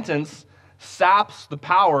unrepentance saps the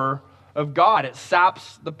power of God. It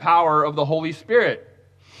saps the power of the Holy Spirit,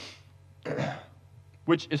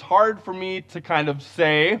 which is hard for me to kind of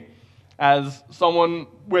say as someone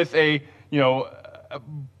with a,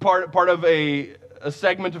 part of a a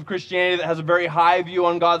segment of Christianity that has a very high view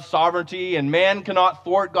on God's sovereignty, and man cannot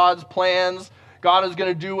thwart God's plans. God is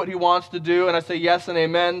going to do what he wants to do, and I say yes and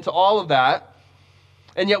amen to all of that.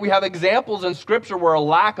 And yet we have examples in Scripture where a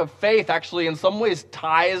lack of faith actually in some ways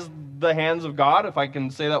ties the hands of God, if I can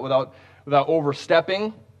say that without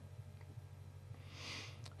overstepping.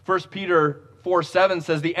 1 Peter 4:7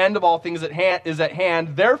 says, "The end of all things is at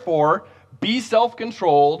hand. Therefore, be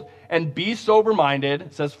self-controlled and be sober-minded,"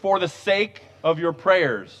 it says, "for the sake of your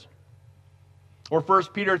prayers." Or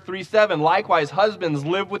 1 Peter 3:7, "Likewise, husbands,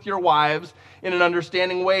 live with your wives in an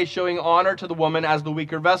understanding way, showing honor to the woman as the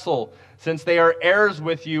weaker vessel, since they are heirs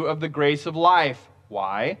with you of the grace of life."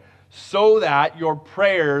 Why? "So that your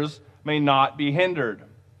prayers may not be hindered."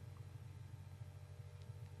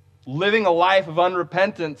 Living a life of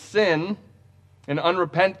unrepentant sin and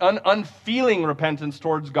unfeeling repentance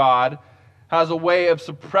towards God has a way of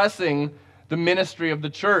suppressing the ministry of the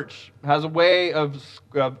church, has a way of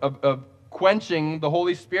quenching the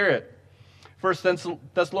Holy Spirit. 1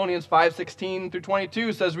 Thessalonians 5:16 through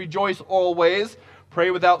 22 says, "Rejoice always,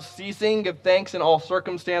 pray without ceasing, give thanks in all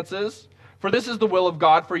circumstances, for this is the will of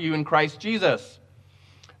God for you in Christ Jesus.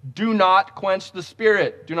 Do not quench the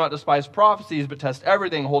Spirit. Do not despise prophecies, but test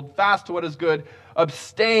everything. Hold fast to what is good.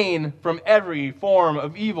 Abstain from every form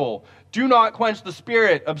of evil." Do not quench the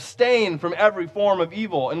Spirit. Abstain from every form of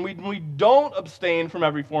evil. And we don't abstain from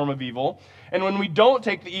every form of evil, and when we don't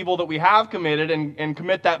take the evil that we have committed and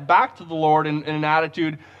commit that back to the Lord in an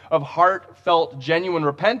attitude of heartfelt, genuine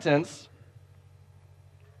repentance,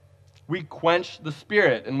 we quench the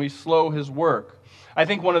Spirit and we slow his work. I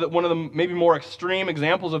think one of the maybe more extreme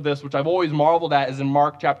examples of this, which I've always marveled at, is in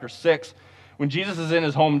Mark chapter 6, when Jesus is in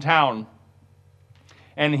his hometown.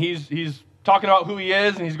 And he's talking about who he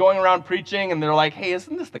is, and he's going around preaching, and they're like, "Hey,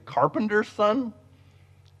 isn't this the carpenter's son?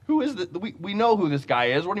 Who is it? We know who this guy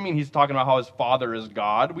is. What do you mean he's talking about how his father is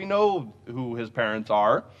God? We know who his parents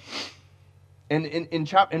are." And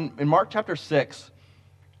in Mark chapter 6,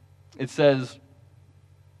 it says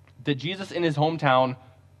that Jesus in his hometown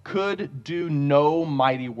could do no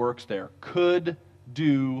mighty works there. Could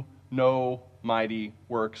do no mighty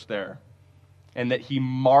works there. And that he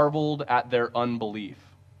marveled at their unbelief.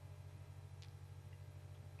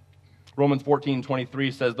 Romans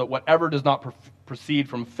 14:23 says that whatever does not proceed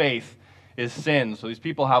from faith is sin. So these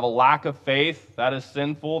people have a lack of faith. That is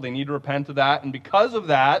sinful. They need to repent of that. And because of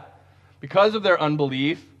that, because of their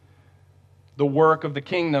unbelief, the work of the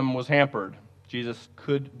kingdom was hampered. Jesus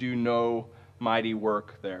could do no mighty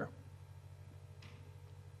work there.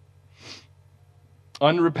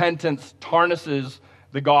 Unrepentance tarnishes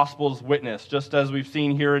the gospel's witness. Just as we've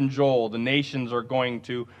seen here in Joel, the nations are going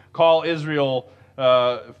to call Israel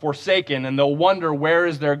forsaken, and they'll wonder, where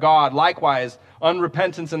is their God? Likewise,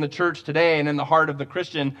 unrepentance in the church today and in the heart of the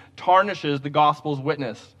Christian tarnishes the gospel's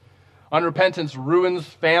witness. Unrepentance ruins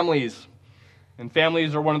families, and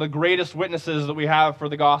families are one of the greatest witnesses that we have for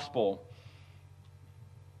the gospel.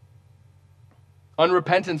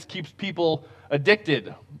 Unrepentance keeps people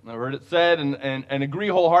addicted. I've heard it said and agree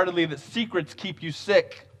wholeheartedly that secrets keep you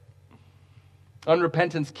sick.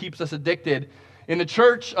 Unrepentance keeps us addicted. In the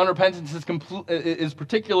church, unrepentance is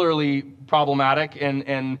particularly problematic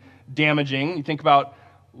and damaging. You think about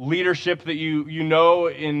leadership that you know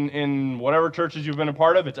in whatever churches you've been a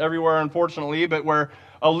part of. It's everywhere, unfortunately, but where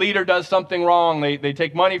a leader does something wrong, they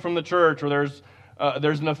take money from the church, or there's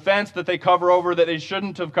an offense that they cover over that they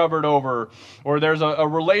shouldn't have covered over, or there's a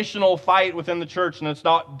relational fight within the church and it's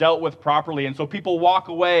not dealt with properly, and so people walk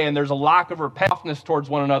away and there's a lack of repentance towards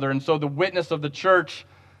one another, and so the witness of the church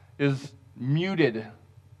is muted.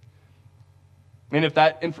 And if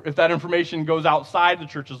that information goes outside the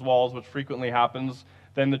church's walls, which frequently happens,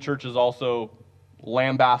 then the church is also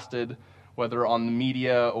lambasted, whether on the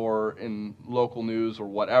media or in local news or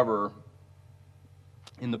whatever,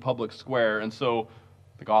 in the public square. And so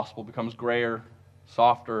the gospel becomes grayer,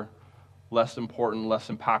 softer, less important, less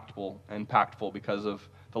impactful because of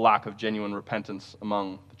the lack of genuine repentance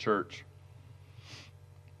among the church.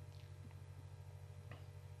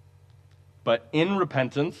 But in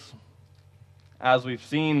repentance, as we've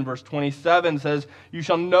seen, verse 27 says, "You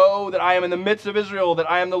shall know that I am in the midst of Israel, that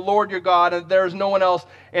I am the Lord your God, and that there is no one else,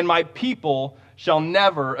 and my people shall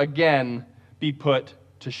never again be put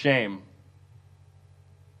to shame."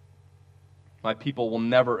 My people will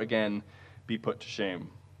never again be put to shame.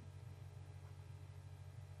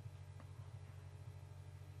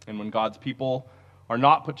 And when God's people are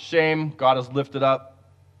not put to shame, God is lifted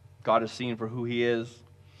up. God is seen for who he is.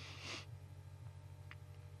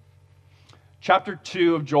 Chapter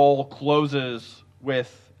 2 of Joel closes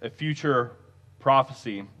with a future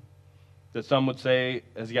prophecy. that some would say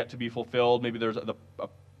has yet to be fulfilled. Maybe there's a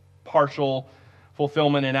partial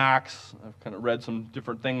fulfillment in Acts. I've kind of read some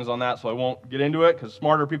different things on that, so I won't get into it because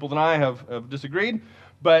smarter people than I have disagreed.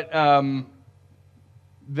 But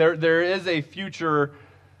there is a future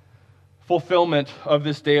fulfillment of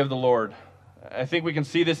this day of the Lord. I think we can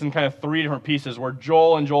see this in kind of three different pieces, where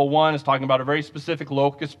Joel in Joel 1 is talking about a very specific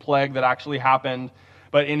locust plague that actually happened,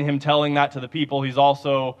 but in him telling that to the people, he's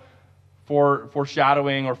also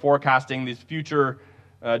foreshadowing or forecasting these future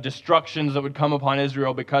destructions that would come upon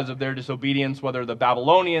Israel because of their disobedience, whether the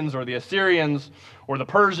Babylonians or the Assyrians or the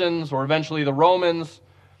Persians or eventually the Romans.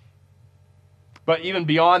 But even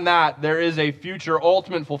beyond that, there is a future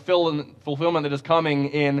ultimate fulfillment that is coming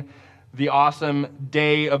in the awesome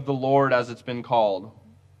day of the Lord, as it's been called.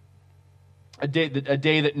 A day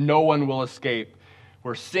that no one will escape,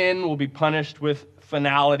 where sin will be punished with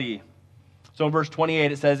finality. So in verse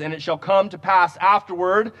 28 it says, "And it shall come to pass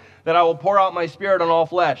afterward that I will pour out my spirit on all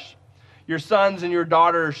flesh. Your sons and your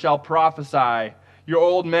daughters shall prophesy. Your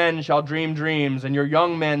old men shall dream dreams, and your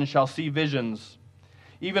young men shall see visions.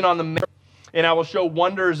 Even on the and I will show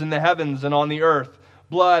wonders in the heavens and on the earth,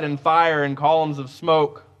 blood and fire and columns of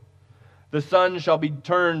smoke. The sun shall be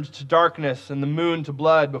turned to darkness and the moon to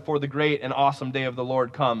blood before the great and awesome day of the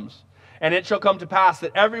Lord comes. And it shall come to pass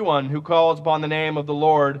that everyone who calls upon the name of the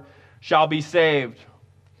Lord shall be saved.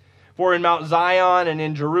 For in Mount Zion and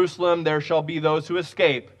in Jerusalem there shall be those who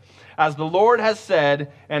escape, as the Lord has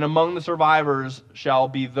said, and among the survivors shall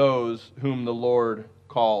be those whom the Lord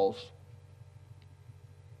calls."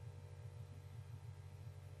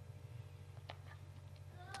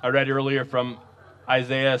 I read earlier from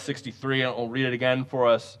Isaiah 63, and I'll read it again for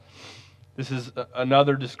us. This is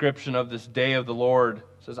another description of this day of the Lord. It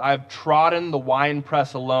says, "I have trodden the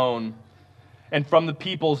winepress alone, and from the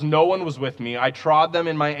peoples no one was with me. I trod them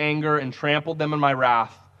in my anger and trampled them in my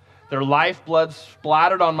wrath. Their lifeblood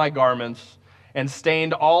splattered on my garments and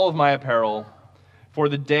stained all of my apparel. For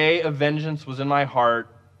the day of vengeance was in my heart,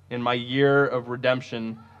 and my year of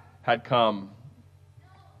redemption had come."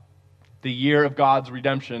 The year of God's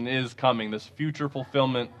redemption is coming, this future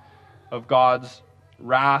fulfillment of God's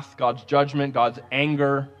wrath, God's judgment, God's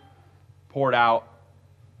anger poured out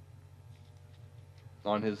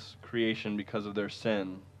on his creation because of their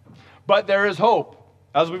sin. But there is hope,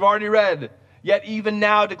 as we've already read. "Yet even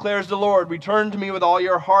now, declares the Lord, return to me with all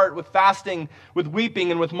your heart, with fasting, with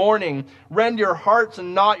weeping, and with mourning. Rend your hearts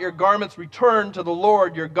and not your garments. Return to the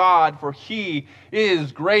Lord your God, for he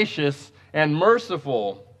is gracious and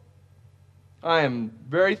merciful." I am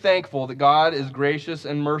very thankful that God is gracious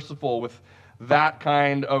and merciful with that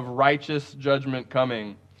kind of righteous judgment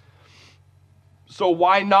coming. So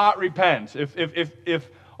why not repent?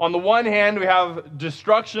 If on the one hand we have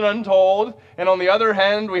destruction untold, and on the other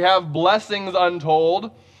hand we have blessings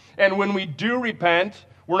untold, and when we do repent,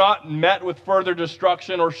 we're not met with further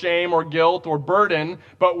destruction or shame or guilt or burden,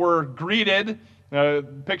 but we're greeted. A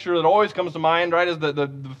picture that always comes to mind, right, is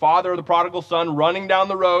the father of the prodigal son running down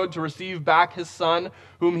the road to receive back his son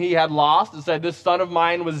whom he had lost. It said, "This son of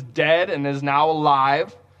mine was dead and is now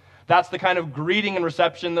alive." That's the kind of greeting and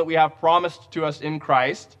reception that we have promised to us in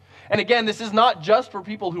Christ. And again, this is not just for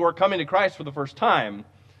people who are coming to Christ for the first time,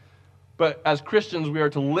 but as Christians, we are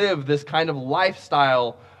to live this kind of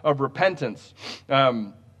lifestyle of repentance.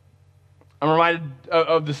 I'm reminded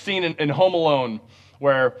of the scene in Home Alone,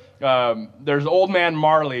 where there's old man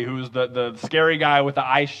Marley, who's the scary guy with the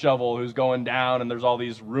ice shovel who's going down, and there's all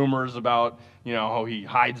these rumors about, how he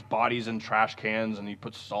hides bodies in trash cans and he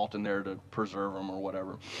puts salt in there to preserve them or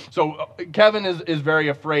whatever. So Kevin is very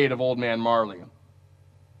afraid of old man Marley.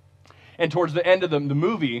 And towards the end of the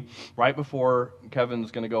movie, right before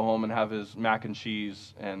Kevin's going to go home and have his mac and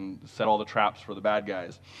cheese and set all the traps for the bad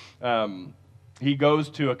guys, he goes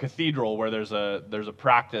to a cathedral where there's a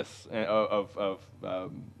practice of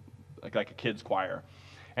like a kid's choir,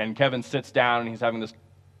 and Kevin sits down and he's having this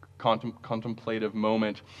contemplative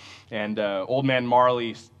moment, and old man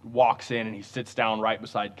Marley walks in and he sits down right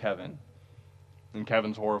beside Kevin, and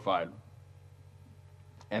Kevin's horrified,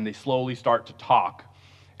 and they slowly start to talk,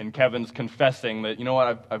 and Kevin's confessing that,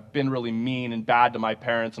 I've been really mean and bad to my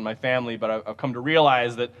parents and my family, but I've come to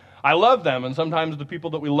realize that I love them, and sometimes the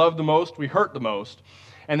people that we love the most, we hurt the most.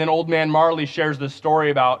 And then old man Marley shares this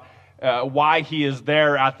story about why he is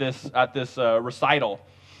there at this recital.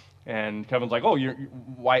 And Kevin's like, "Oh,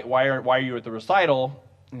 why are you at the recital?"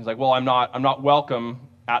 And he's like, "Well, I'm not welcome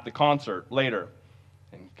at the concert later."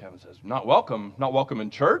 And Kevin says, "Not welcome? Not welcome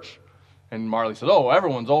in church?" And Marley says, "Oh,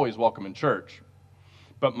 everyone's always welcome in church.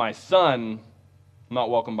 But my son,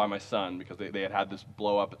 not welcomed by my son," because they had this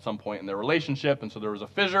blow up at some point in their relationship, and so there was a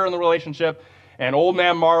fissure in the relationship, And old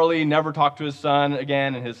man Marley never talked to his son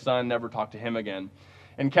again, and his son never talked to him again.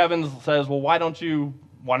 And Kevin says, well, why don't you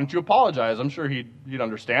apologize? I'm sure he'd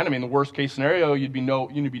understand. I mean, the worst case scenario, you'd be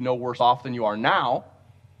no worse off than you are now.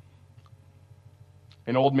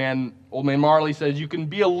 And old man Marley says, you can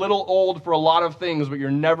be a little old for a lot of things, but you're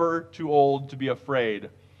never too old to be afraid.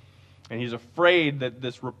 And he's afraid that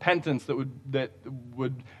this repentance that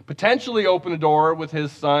would potentially open the door with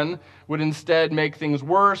his son would instead make things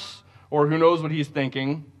worse, or who knows what he's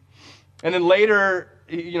thinking. And then later,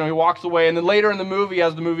 he walks away. And then later in the movie,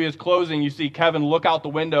 as the movie is closing, you see Kevin look out the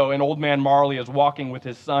window, and old man Marley is walking with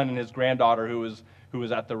his son and his granddaughter who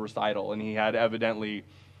was at the recital. And he had evidently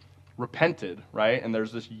repented, right? And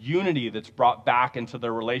there's this unity that's brought back into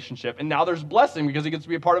their relationship. And now there's blessing because he gets to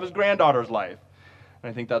be a part of his granddaughter's life. And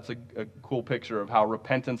I think that's a cool picture of how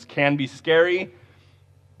repentance can be scary,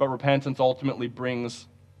 but repentance ultimately brings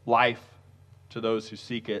life to those who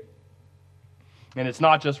seek it. And it's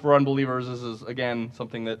not just for unbelievers. This is, again,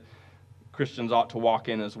 something that Christians ought to walk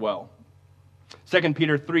in as well. 2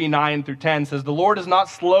 Peter 3:9-10 says, the Lord is not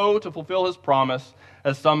slow to fulfill his promise,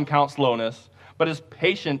 as some count slowness, but is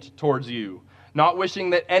patient towards you, not wishing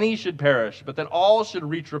that any should perish, but that all should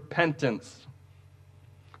reach repentance.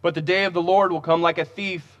 But the day of the Lord will come like a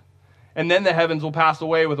thief, and then the heavens will pass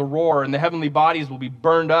away with a roar, and the heavenly bodies will be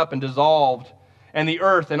burned up and dissolved, and the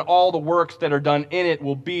earth and all the works that are done in it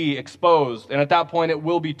will be exposed. And at that point, it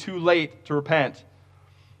will be too late to repent.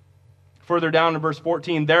 Further down in verse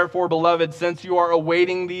 14, therefore, beloved, since you are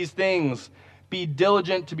awaiting these things, be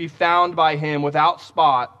diligent to be found by him without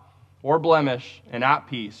spot or blemish and at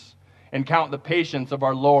peace, and count the patience of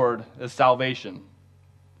our Lord as salvation.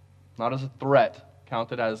 Not as a threat.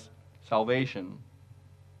 Count it as salvation.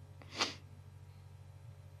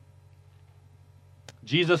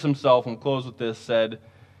 Jesus himself, and we'll close with this, said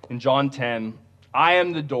in John 10, I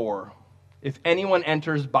am the door. If anyone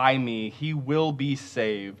enters by me, he will be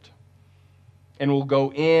saved, and will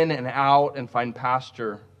go in and out and find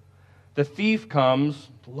pasture. The thief comes,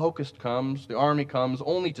 the locust comes, the army comes,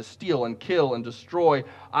 only to steal and kill and destroy.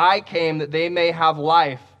 I came that they may have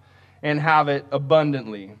life and have it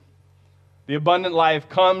abundantly. The abundant life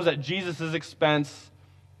comes at Jesus' expense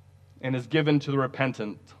and is given to the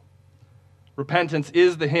repentant. Repentance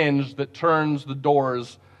is the hinge that turns the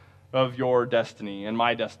doors of your destiny and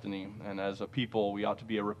my destiny. And as a people, we ought to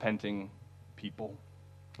be a repenting people.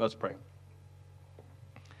 Let's pray.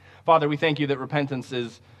 Father, we thank you that repentance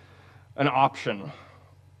is an option.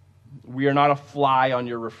 We are not a fly on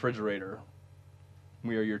your refrigerator.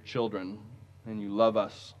 We are your children, and you love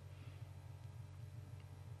us.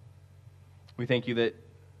 We thank you that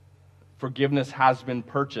forgiveness has been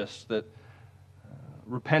purchased, that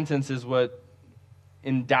repentance is what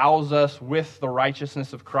endows us with the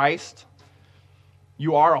righteousness of Christ.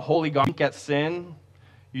 You are a holy God at sin.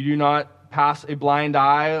 You do not pass a blind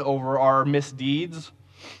eye over our misdeeds,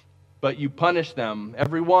 but you punish them,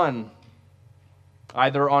 every one,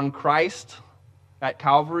 either on Christ at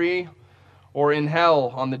Calvary or in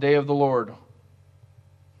hell on the day of the Lord.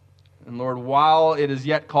 And Lord, while it is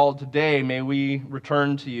yet called today, may we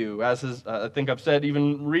return to you. As is, I think I've said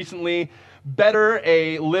even recently, better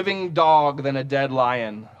a living dog than a dead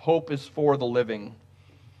lion. Hope is for the living.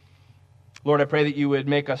 Lord, I pray that you would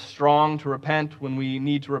make us strong to repent when we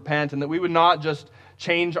need to repent, and that we would not just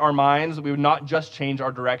change our minds, that we would not just change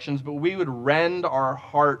our directions, but we would rend our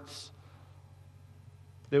hearts,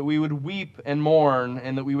 that we would weep and mourn,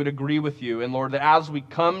 and that we would agree with you. And Lord, that as we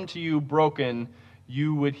come to you broken,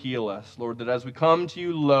 you would heal us. Lord, that as we come to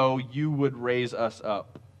you low, you would raise us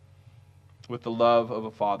up with the love of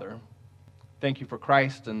a Father. Thank you for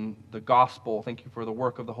Christ and the gospel. Thank you for the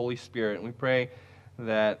work of the Holy Spirit. And we pray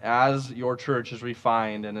that as your church is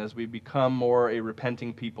refined and as we become more a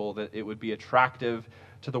repenting people, that it would be attractive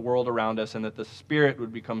to the world around us, and that the Spirit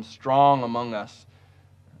would become strong among us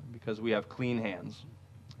because we have clean hands.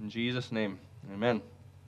 In Jesus' name, amen.